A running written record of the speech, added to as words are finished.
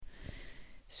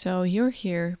So you're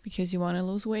here because you want to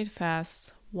lose weight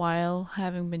fast while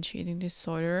having binge eating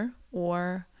disorder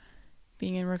or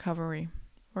being in recovery.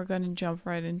 We're going to jump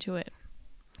right into it.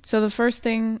 So the first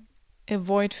thing,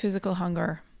 avoid physical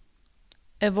hunger.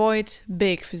 Avoid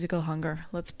big physical hunger.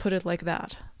 Let's put it like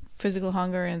that. Physical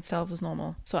hunger in itself is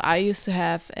normal. So I used to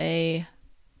have a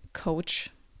coach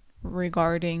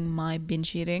regarding my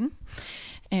binge eating,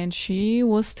 and she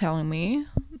was telling me,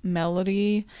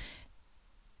 Melody,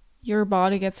 your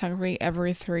body gets hungry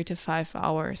every 3 to 5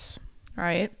 hours,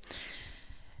 right?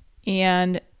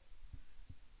 And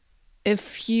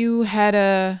if you had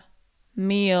a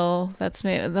meal that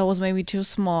was maybe too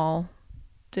small,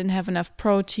 didn't have enough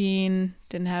protein,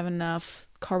 didn't have enough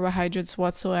carbohydrates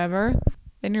whatsoever,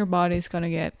 then your body's gonna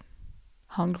get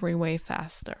hungry way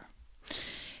faster.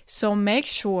 So make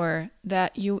sure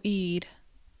that you eat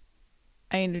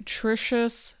a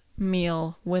nutritious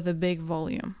meal with a big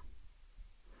volume.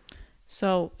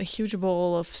 So a huge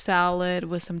bowl of salad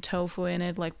with some tofu in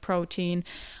it, like protein.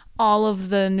 All of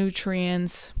the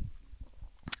nutrients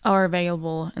are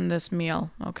available in this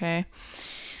meal, okay?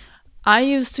 I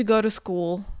used to go to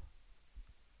school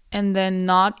and then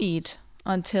not eat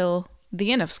until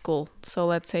the end of school. So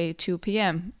let's say 2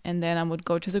 p.m. And then I would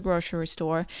go to the grocery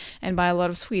store and buy a lot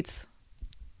of sweets.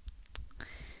 I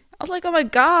was like, oh my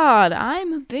God,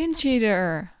 I'm a binge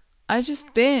eater. I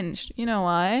just binged. You know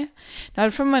why?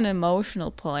 Not from an emotional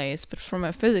place, but from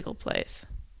a physical place.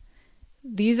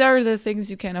 These are the things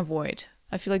you can avoid.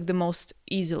 I feel like the most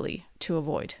easily to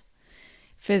avoid.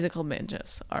 Physical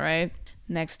binges, all right?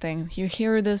 Next thing, you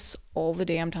hear this all the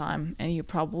damn time, and you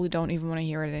probably don't even want to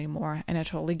hear it anymore, and I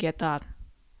totally get that.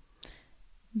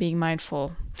 Being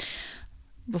mindful.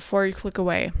 Before you click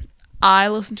away, I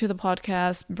listened to the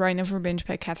podcast Brain Over Binge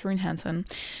by Catherine Hansen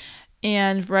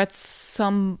and read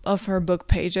some of her book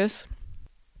pages.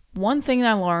 One thing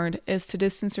I learned is to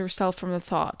distance yourself from the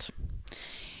thought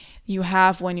you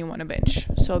have when you want to binge.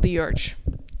 So the urge.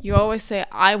 You always say,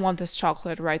 I want this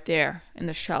chocolate right there in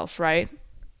the shelf, right?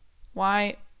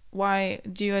 Why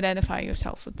do you identify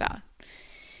yourself with that?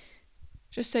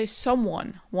 Just say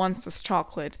someone wants this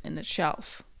chocolate in the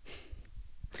shelf.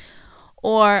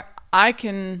 Or I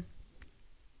can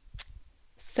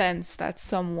sense that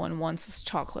someone wants this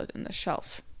chocolate in the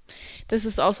shelf. This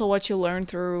is also what you learn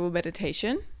through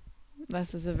meditation.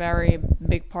 This is a very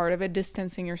big part of it,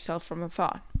 distancing yourself from the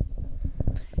thought.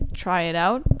 Try it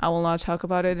out. I will not talk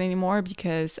about it anymore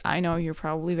because I know you're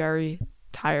probably very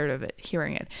tired of it,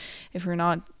 hearing it. If you're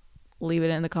not, leave it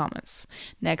in the comments.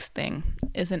 Next thing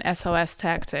is an SOS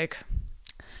tactic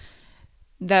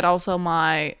that also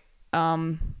my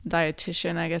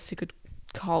dietitian, I guess you could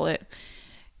call it,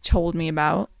 told me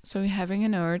about. So you're having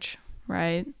an urge,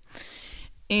 right?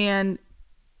 And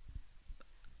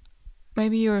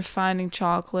maybe you're finding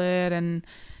chocolate and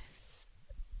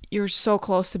you're so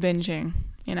close to binging,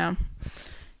 you know?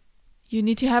 You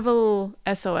need to have a little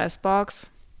SOS box,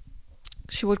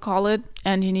 she would call it,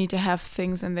 and you need to have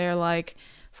things in there like,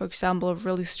 for example, a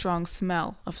really strong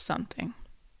smell of something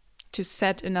to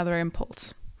set another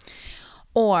impulse.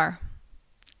 Or,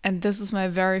 and this is my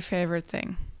very favorite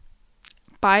thing,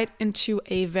 bite into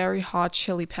a very hot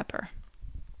chili pepper.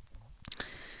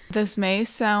 This may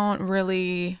sound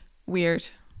really weird,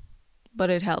 but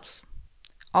it helps.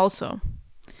 Also,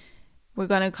 we're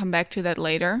going to come back to that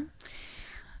later.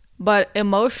 But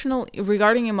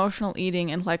regarding emotional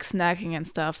eating and like snacking and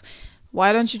stuff,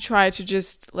 why don't you try to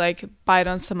just like bite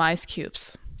on some ice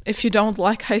cubes? If you don't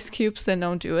like ice cubes, then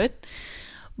don't do it.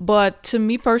 But to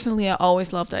me personally, I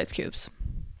always loved ice cubes.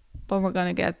 But we're going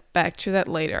to get back to that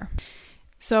later.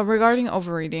 So regarding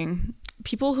overeating,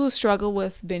 people who struggle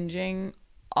with binging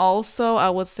also,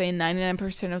 I would say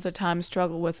 99% of the time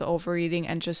struggle with overeating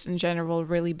and just in general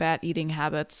really bad eating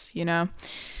habits, you know?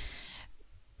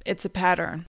 It's a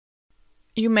pattern.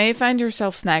 You may find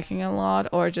yourself snacking a lot,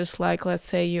 or just like, let's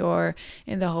say you're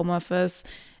in the home office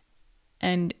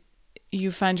and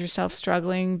you find yourself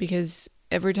struggling because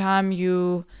every time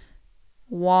you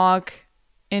walk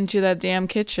into that damn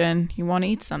kitchen, you want to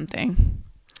eat something.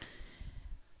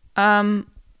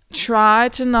 Try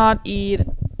to not eat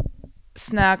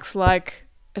snacks like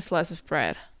a slice of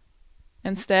bread.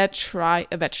 Instead, try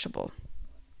a vegetable.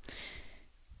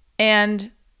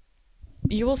 And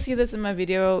you will see this in my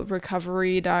video,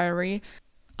 Recovery Diary.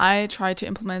 I tried to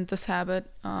implement this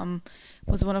habit.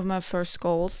 Was one of my first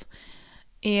goals.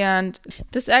 And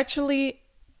this actually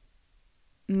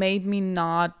made me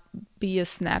not be a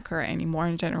snacker anymore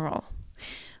in general.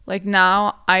 Like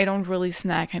now, I don't really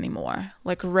snack anymore.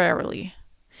 Like rarely.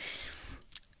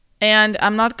 And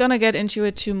I'm not gonna get into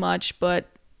it too much, but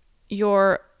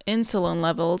your insulin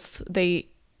levels, they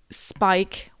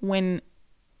spike when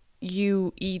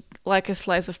you eat like a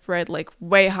slice of bread, like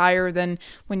way higher than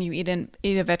when you eat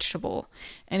a vegetable.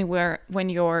 And when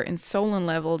your insulin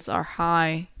levels are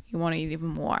high, you want to eat even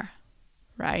more,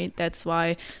 right? That's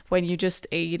why when you just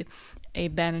ate a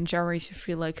Ben & Jerry's, you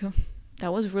feel like, oh,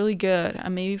 that was really good. I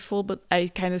may be full, but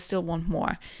I kind of still want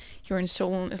more. Your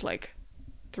insulin is like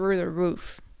through the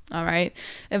roof, all right?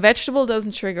 A vegetable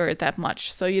doesn't trigger it that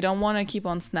much, so you don't want to keep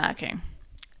on snacking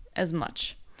as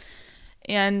much.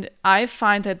 And I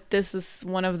find that this is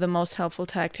one of the most helpful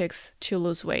tactics to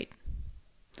lose weight,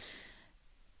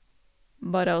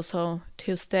 but also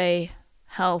to stay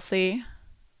healthy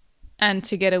and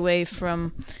to get away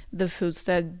from the foods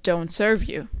that don't serve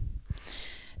you.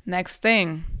 Next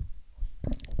thing,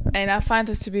 and I find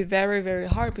this to be very, very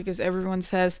hard because everyone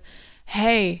says,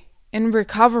 hey, in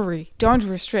recovery, don't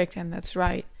restrict, and that's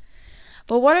right.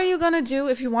 But what are you gonna do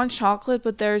if you want chocolate,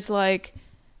 but there's like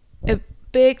a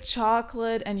big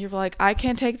chocolate and you're like, I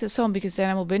can't take this home because then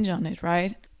I will binge on it,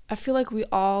 right? I feel like we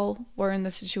all were in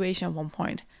this situation at one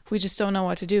point. We just don't know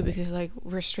what to do because like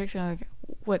restriction, like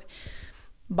what?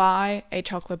 Buy a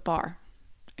chocolate bar,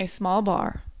 a small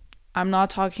bar. I'm not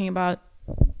talking about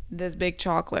this big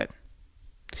chocolate.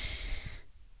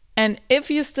 And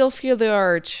if you still feel the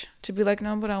urge to be like,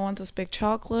 no, but I want this big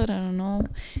chocolate, I don't know,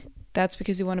 that's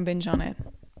because you want to binge on it.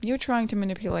 You're trying to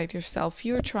manipulate yourself.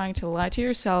 You're trying to lie to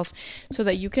yourself so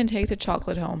that you can take the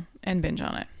chocolate home and binge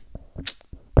on it.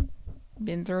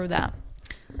 Been through that.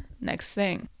 Next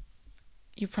thing.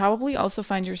 You probably also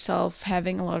find yourself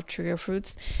having a lot of trigger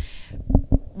foods.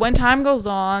 When time goes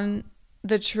on,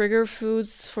 the trigger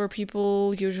foods for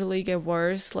people usually get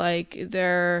worse. Like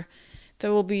there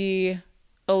will be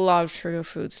a lot of trigger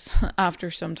foods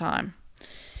after some time.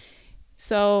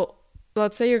 So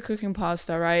let's say you're cooking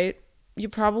pasta, right? You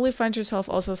probably find yourself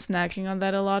also snacking on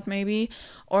that a lot maybe,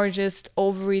 or just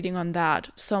overeating on that.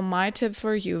 So my tip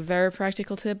for you, very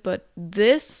practical tip, but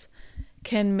this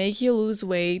can make you lose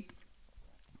weight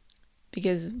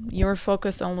because you're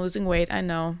focused on losing weight. I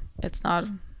know it's not,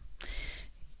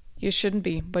 you shouldn't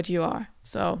be, but you are.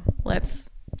 So let's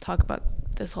talk about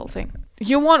this whole thing.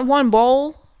 You want one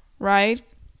bowl, right,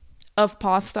 of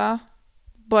pasta,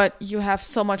 but you have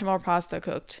so much more pasta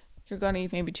cooked. You're going to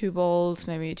eat maybe 2 bowls,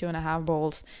 maybe 2.5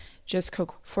 bowls. Just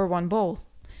cook for 1 bowl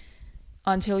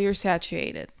until you're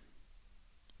satiated.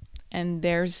 And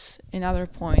there's another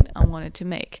point I wanted to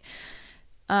make.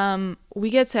 We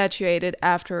get satiated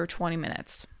after 20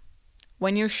 minutes.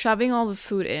 When you're shoving all the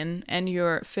food in and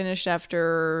you're finished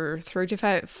after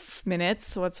 35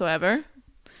 minutes whatsoever,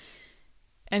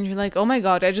 and you're like, oh my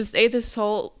God, I just ate this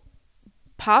whole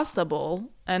pasta bowl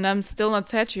and I'm still not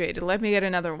satiated. Let me get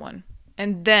another one.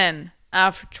 And then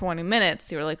after 20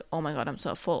 minutes, you're like, oh my God, I'm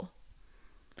so full.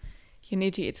 You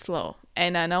need to eat slow.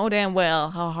 And I know damn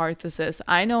well how hard this is.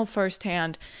 I know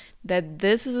firsthand that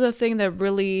this is the thing that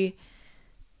really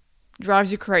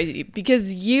drives you crazy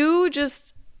because you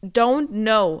just don't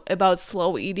know about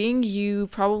slow eating. You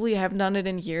probably haven't done it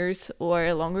in years or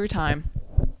a longer time.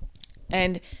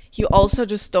 And you also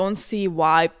just don't see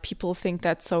why people think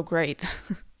that's so great.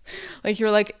 Like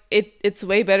you're like, it's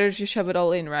way better to shove it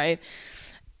all in, right?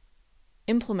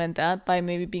 Implement that by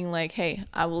maybe being like, hey,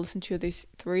 I will listen to these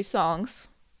 3 songs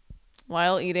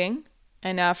while eating.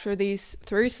 And after these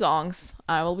 3 songs,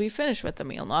 I will be finished with the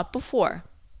meal, not before.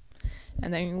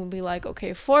 And then you will be like,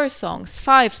 okay, 4 songs,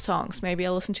 5 songs. Maybe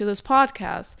I'll listen to this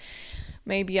podcast.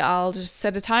 Maybe I'll just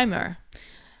set a timer.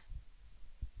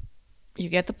 You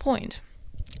get the point.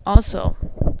 Also,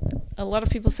 a lot of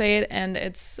people say it, and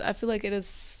I feel like it is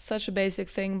such a basic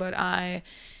thing, but I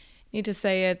need to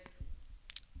say it.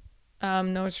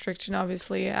 No restriction,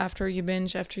 obviously, after you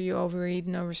binge, after you overeat,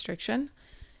 no restriction.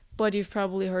 But you've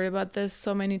probably heard about this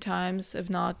so many times. If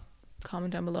not,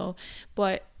 comment down below.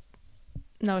 But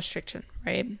no restriction,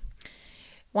 right?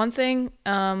 One thing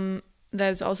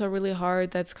that's also really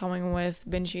hard that's coming with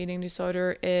binge eating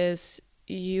disorder is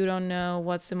you don't know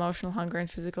what's emotional hunger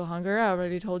and physical hunger. I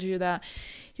already told you that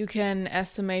you can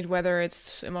estimate whether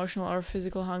it's emotional or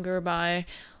physical hunger by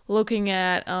looking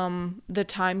at the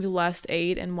time you last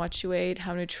ate and what you ate,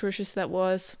 how nutritious that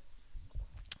was.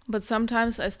 But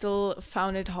sometimes I still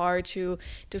found it hard to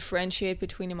differentiate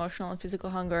between emotional and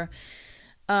physical hunger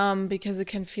because it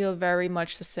can feel very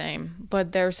much the same,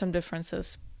 but there are some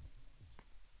differences.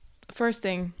 First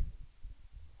thing,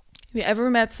 have you ever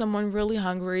met someone really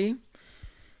hungry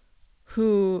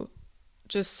who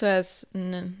just says,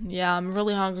 yeah, I'm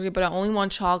really hungry, but I only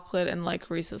want chocolate and like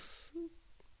Reese's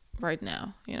right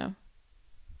now, you know?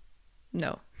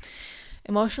 No.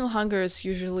 Emotional hunger is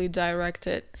usually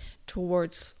directed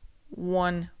towards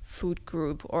one food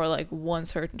group or like one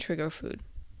certain trigger food.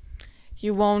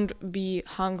 You won't be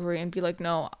hungry and be like,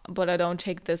 no, but I don't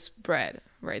take this bread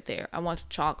right there. I want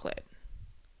chocolate.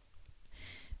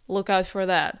 Look out for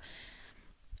that.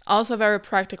 Also a very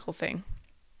practical thing.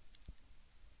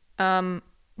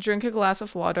 Drink a glass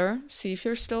of water. See if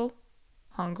you're still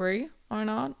hungry or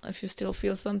not. If you still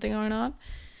feel something or not.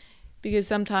 Because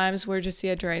sometimes we're just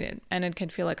dehydrated and it can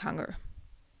feel like hunger.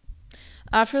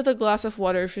 After the glass of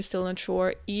water, if you're still not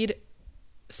sure, eat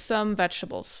some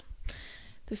vegetables.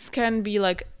 This can be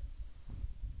like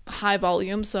high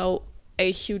volume, so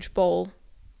a huge bowl,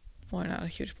 or not a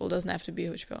huge bowl, doesn't have to be a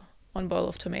huge bowl, 1 bowl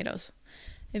of tomatoes.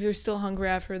 If you're still hungry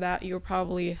after that, you're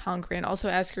probably hungry. And also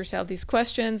ask yourself these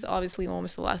questions. Obviously, when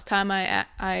was the last time I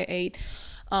ate?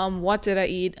 What did I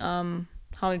eat? How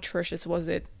nutritious was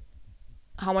it?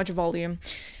 How much volume?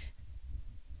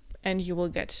 And you will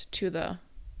get to the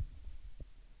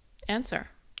answer.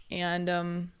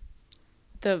 And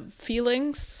the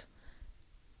feelings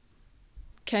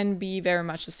can be very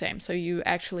much the same. So you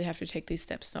actually have to take these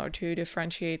steps in order to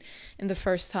differentiate in the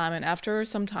first time. And after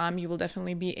some time, you will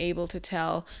definitely be able to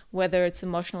tell whether it's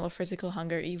emotional or physical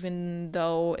hunger, even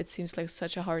though it seems like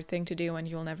such a hard thing to do and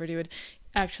you'll never do it.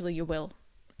 Actually, you will.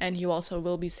 And you also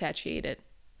will be satiated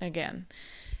again.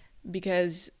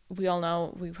 Because we all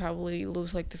know we probably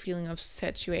lose like the feeling of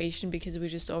satiation because we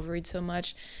just overeat so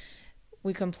much.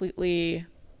 We completely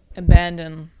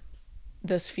abandon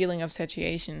this feeling of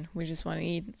satiation. We just want to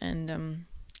eat, and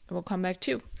it will come back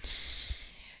too.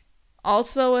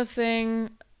 Also a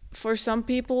thing, for some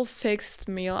people, fixed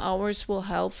meal hours will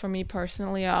help. For me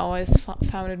personally, I always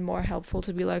found it more helpful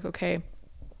to be like, okay,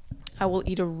 I will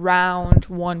eat around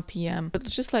 1 p.m. But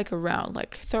it's just like around,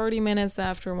 like 30 minutes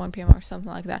after 1 p.m. or something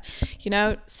like that,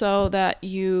 so that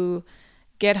you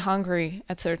get hungry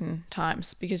at certain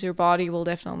times, because your body will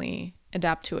definitely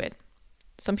adapt to it.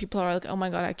 Some people are like, oh my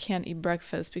God, I can't eat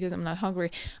breakfast because I'm not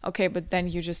hungry. Okay, but then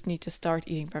you just need to start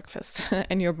eating breakfast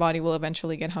and your body will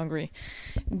eventually get hungry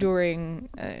in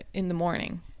the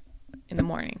morning.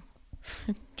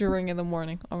 During in the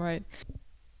morning, all right.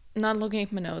 Not looking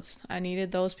at my notes. I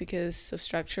needed those because of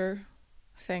structure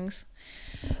things.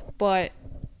 But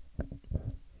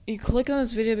you click on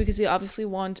this video because you obviously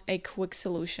want a quick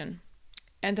solution.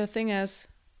 And the thing is,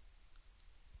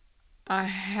 I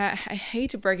hate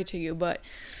to break it to you, but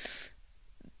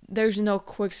there's no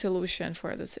quick solution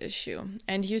for this issue.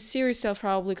 And you see yourself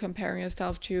probably comparing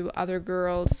yourself to other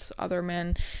girls, other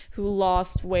men who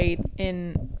lost weight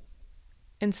in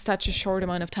such a short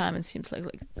amount of time. It seems like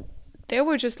they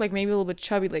were just like maybe a little bit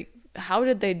chubby. Like, how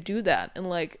did they do that in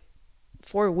like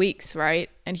 4 weeks, right?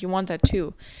 And you want that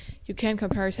too. You can't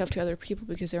compare yourself to other people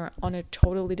because they're on a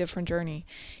totally different journey.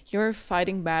 You're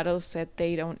fighting battles that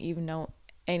they don't even know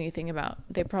anything about.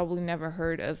 They probably never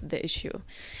heard of the issue.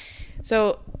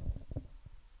 So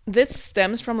this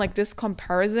stems from like this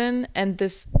comparison, and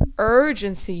this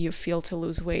urgency you feel to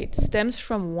lose weight stems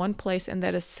from one place, and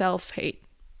that is self-hate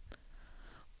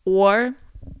or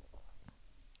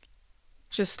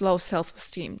just low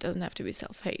self-esteem. Doesn't have to be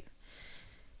self-hate.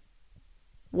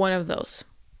 One of those.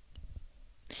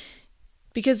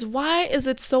 Because why is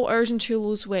it so urgent to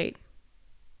lose weight?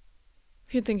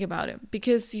 If you think about it,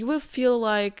 because you will feel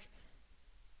like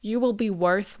you will be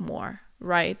worth more,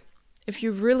 right? If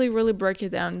you really, really break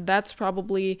it down, that's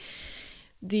probably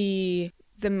the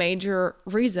major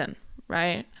reason,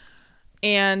 right?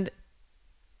 And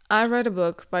I read a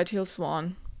book by Teal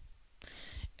Swan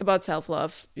about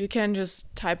self-love. You can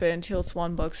just type it in Teal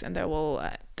Swan books, and there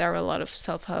are a lot of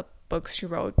self-help books she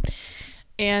wrote.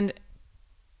 And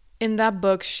in that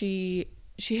book, she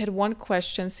had one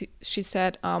question. She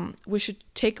said, we should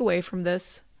take away from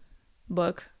this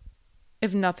book,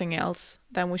 if nothing else,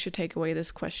 then we should take away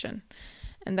this question.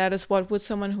 And that is, what would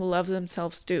someone who loves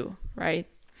themselves do, right?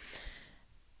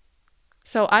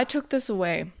 So I took this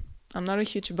away. I'm not a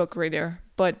huge book reader,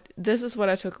 but this is what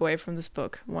I took away from this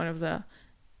book. One of the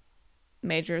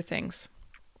major things.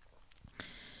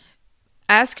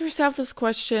 Ask yourself this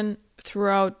question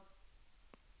throughout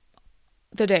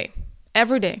the day,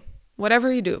 every day.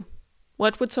 Whatever you do,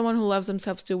 what would someone who loves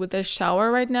themselves do? Would they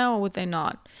shower right now or would they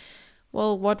not?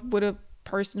 Well, what would a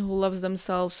person who loves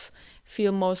themselves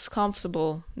feel most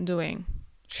comfortable doing?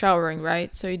 Showering,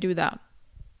 right? So you do that.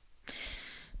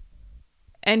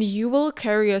 And you will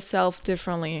carry yourself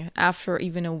differently after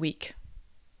even a week.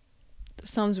 This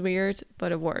sounds weird,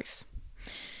 but it works.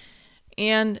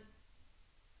 And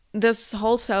this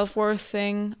whole self-worth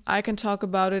thing, I can talk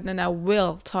about it, and I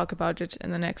will talk about it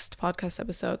in the next podcast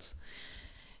episodes.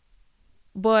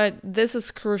 But this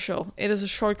is crucial. It is a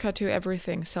shortcut to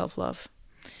everything, self-love.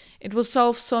 It will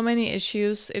solve so many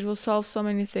issues. It will solve so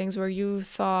many things where you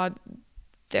thought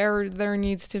there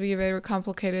needs to be a very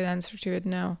complicated answer to it.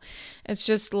 No, it's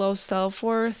just low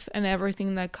self-worth and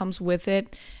everything that comes with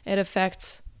it. It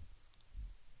affects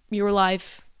your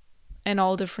life and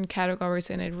all different categories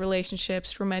in it: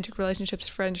 relationships, romantic relationships,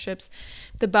 friendships,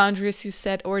 the boundaries you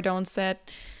set or don't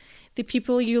set, the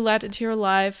people you let into your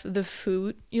life, the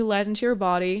food you let into your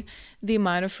body, the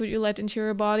amount of food you let into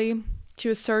your body to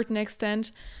a certain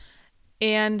extent.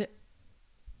 And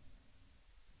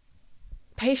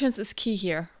patience is key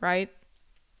here, right?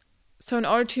 So in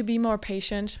order to be more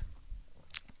patient,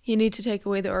 you need to take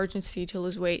away the urgency to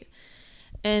lose weight.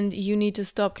 And you need to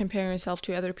stop comparing yourself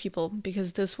to other people,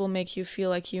 because this will make you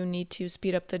feel like you need to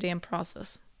speed up the damn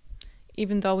process,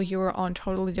 even though you are on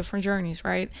totally different journeys,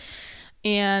 right?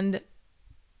 And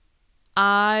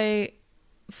I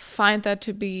found that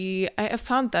to be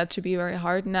very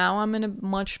hard. Now I'm in a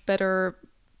much better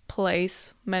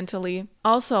place mentally.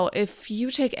 Also, if you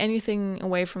take anything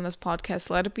away from this podcast,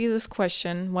 let it be this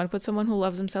question: what would someone who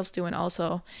loves themselves do? And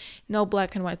also, no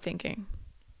black and white thinking.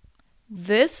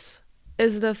 This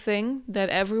is the thing that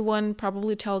everyone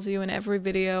probably tells you in every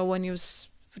video when you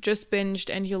just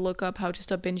binged and you look up how to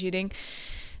stop binge eating.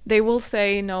 They will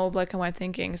say no black and white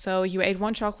thinking. So you ate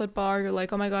one chocolate bar, you're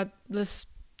like, oh my god, this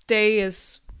day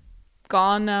is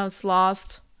gone now, it's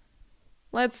lost.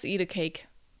 Let's eat a cake.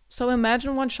 So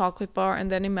imagine one chocolate bar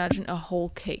and then imagine a whole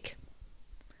cake.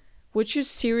 Would you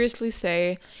seriously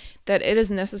say that it is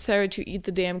necessary to eat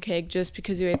the damn cake just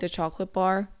because you ate the chocolate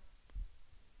bar?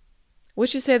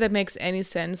 Would you say that makes any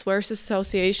sense? Where's the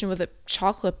association with a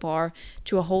chocolate bar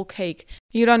to a whole cake?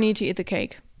 You don't need to eat the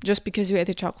cake just because you ate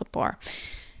the chocolate bar.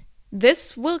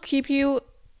 This will keep you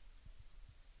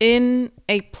in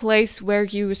a place where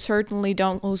you certainly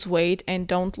don't lose weight and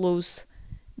don't lose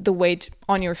the weight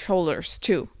on your shoulders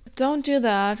too. Don't do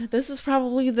that. This is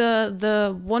probably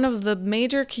the one of the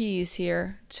major keys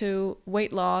here to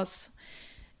weight loss.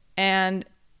 And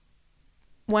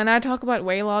when I talk about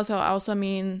weight loss, I also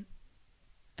mean,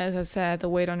 as I said, the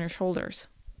weight on your shoulders.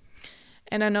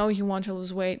 And I know you want to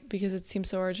lose weight because it seems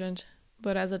so urgent,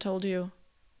 but as I told you,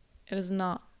 it is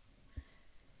not.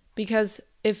 Because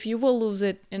if you will lose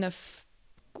it in a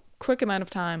quick amount of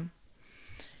time,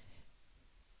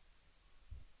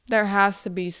 there has to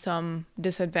be some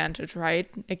disadvantage, right?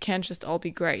 It can't just all be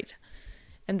great.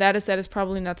 And that is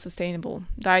probably not sustainable.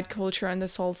 Diet culture and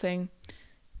this whole thing.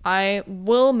 I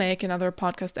will make another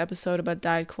podcast episode about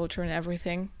diet culture and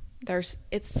everything.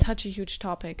 It's such a huge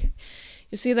topic.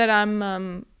 You see that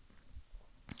I'm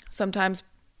sometimes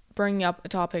bringing up a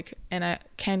topic and I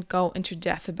can't go into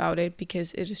depth about it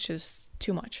because it is just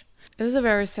too much. This is a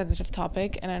very sensitive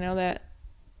topic, and I know that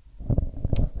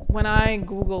when I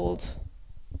Googled,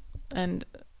 and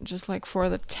just like for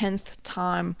the 10th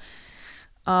time,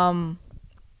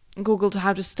 Googled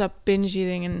how to stop binge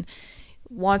eating and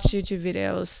watch YouTube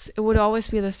videos, it would always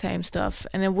be the same stuff,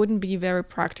 and it wouldn't be very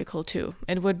practical too.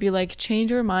 It would be like,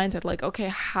 change your mindset, like, okay,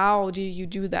 how do you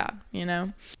do that, you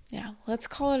know? Yeah, let's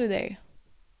call it a day.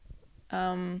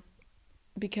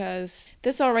 Because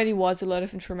this already was a lot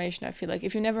of information. I feel like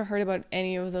if you never heard about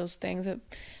any of those things that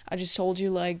I just told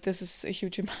you, like, this is a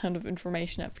huge amount of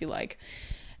information, I feel like.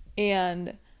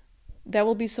 And there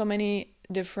will be so many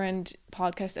different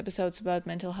podcast episodes about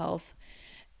mental health,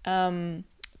 or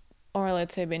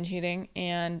let's say binge eating,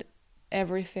 and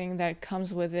everything that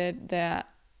comes with it that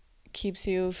keeps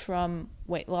you from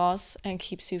weight loss and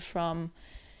keeps you from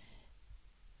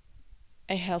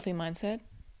a healthy mindset.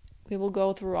 We will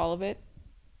go through all of it.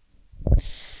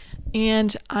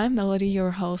 And I'm Melody,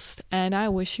 your host, and I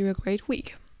wish you a great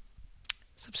week.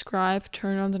 Subscribe,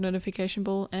 turn on the notification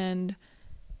bell, and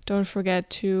don't forget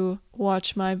to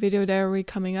watch my video diary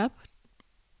coming up.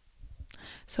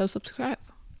 So subscribe.